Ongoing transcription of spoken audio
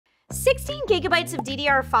16 gigabytes of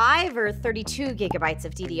DDR5 or 32 gigabytes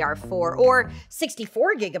of DDR4 or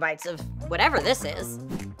 64 gigabytes of whatever this is?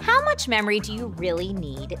 How much memory do you really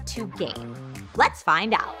need to game? Let's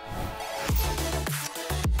find out.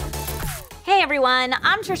 Hey everyone,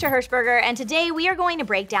 I'm Trisha Hirschberger, and today we are going to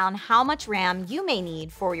break down how much RAM you may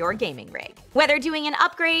need for your gaming rig. Whether doing an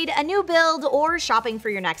upgrade, a new build, or shopping for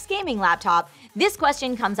your next gaming laptop, this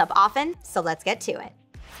question comes up often, so let's get to it.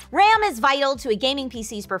 RAM is vital to a gaming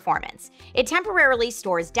PC's performance. It temporarily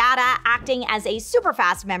stores data, acting as a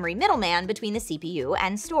super-fast memory middleman between the CPU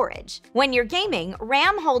and storage. When you're gaming,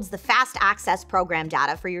 RAM holds the fast access program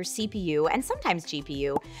data for your CPU and sometimes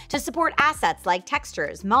GPU to support assets like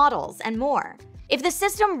textures, models, and more. If the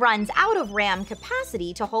system runs out of RAM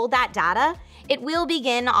capacity to hold that data, it will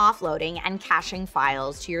begin offloading and caching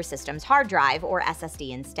files to your system's hard drive or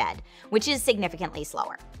SSD instead, which is significantly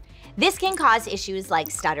slower. This can cause issues like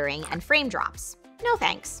stuttering and frame drops. No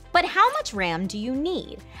thanks. But how much RAM do you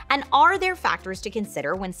need? And are there factors to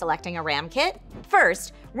consider when selecting a RAM kit?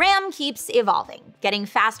 First, RAM keeps evolving, getting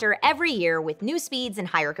faster every year with new speeds and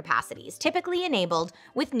higher capacities, typically enabled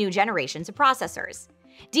with new generations of processors.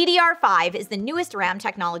 DDR5 is the newest RAM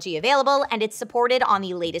technology available, and it's supported on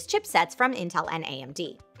the latest chipsets from Intel and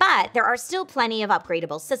AMD. But there are still plenty of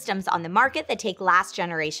upgradable systems on the market that take last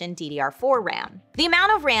generation DDR4 RAM. The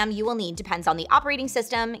amount of RAM you will need depends on the operating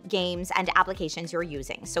system, games, and applications you're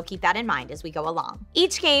using, so keep that in mind as we go along.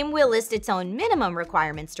 Each game will list its own minimum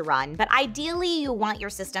requirements to run, but ideally you want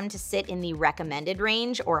your system to sit in the recommended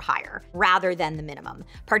range or higher, rather than the minimum,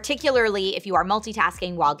 particularly if you are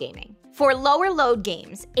multitasking while gaming. For lower load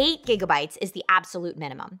games, 8 gigabytes is the absolute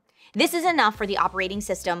minimum. This is enough for the operating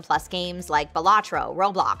system plus games like Balatro,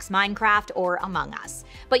 Roblox, Minecraft, or Among Us,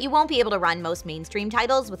 but you won't be able to run most mainstream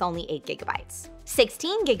titles with only 8 gigabytes.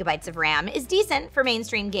 16 gigabytes of RAM is decent for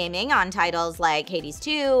mainstream gaming on titles like Hades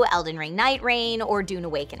 2, Elden Ring Night Reign, or Dune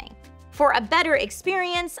Awakening. For a better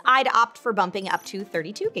experience, I'd opt for bumping up to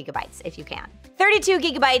 32 gigabytes if you can. 32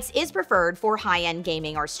 gigabytes is preferred for high-end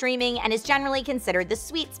gaming or streaming and is generally considered the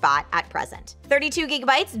sweet spot at present. 32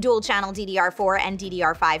 gigabytes dual-channel DDR4 and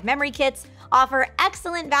DDR5 memory kits offer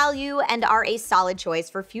excellent value and are a solid choice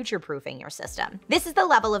for future-proofing your system. This is the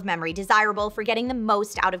level of memory desirable for getting the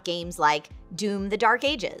most out of games like Doom: The Dark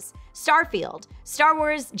Ages, Starfield, Star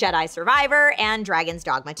Wars Jedi Survivor, and Dragon's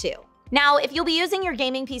Dogma 2. Now, if you'll be using your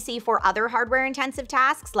gaming PC for other hardware-intensive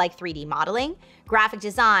tasks like 3D modeling, graphic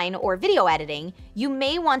design, or video editing, you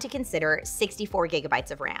may want to consider 64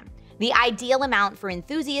 gigabytes of RAM, the ideal amount for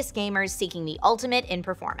enthusiast gamers seeking the ultimate in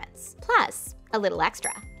performance. Plus, a little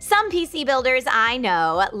extra. Some PC builders I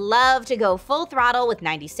know love to go full throttle with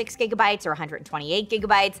 96 gigabytes or 128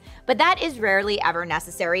 gigabytes, but that is rarely ever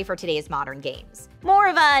necessary for today's modern games. More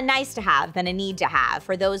of a nice to have than a need to have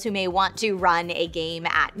for those who may want to run a game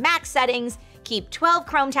at max settings, keep 12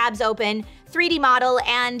 Chrome tabs open, 3D model,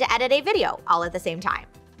 and edit a video all at the same time.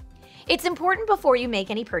 It's important before you make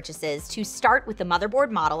any purchases to start with the motherboard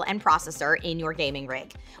model and processor in your gaming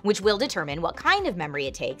rig, which will determine what kind of memory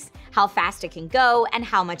it takes, how fast it can go, and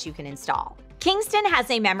how much you can install. Kingston has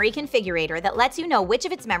a memory configurator that lets you know which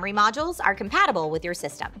of its memory modules are compatible with your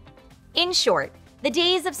system. In short, the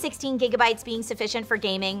days of 16 gigabytes being sufficient for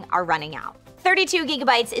gaming are running out. 32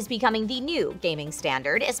 gigabytes is becoming the new gaming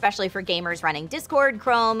standard, especially for gamers running Discord,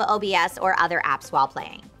 Chrome, OBS, or other apps while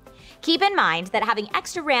playing. Keep in mind that having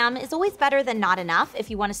extra RAM is always better than not enough if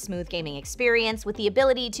you want a smooth gaming experience with the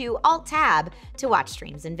ability to Alt-Tab to watch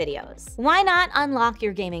streams and videos. Why not unlock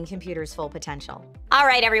your gaming computer's full potential? All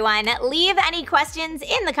right, everyone, leave any questions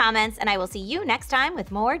in the comments, and I will see you next time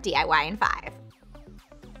with more DIY in 5.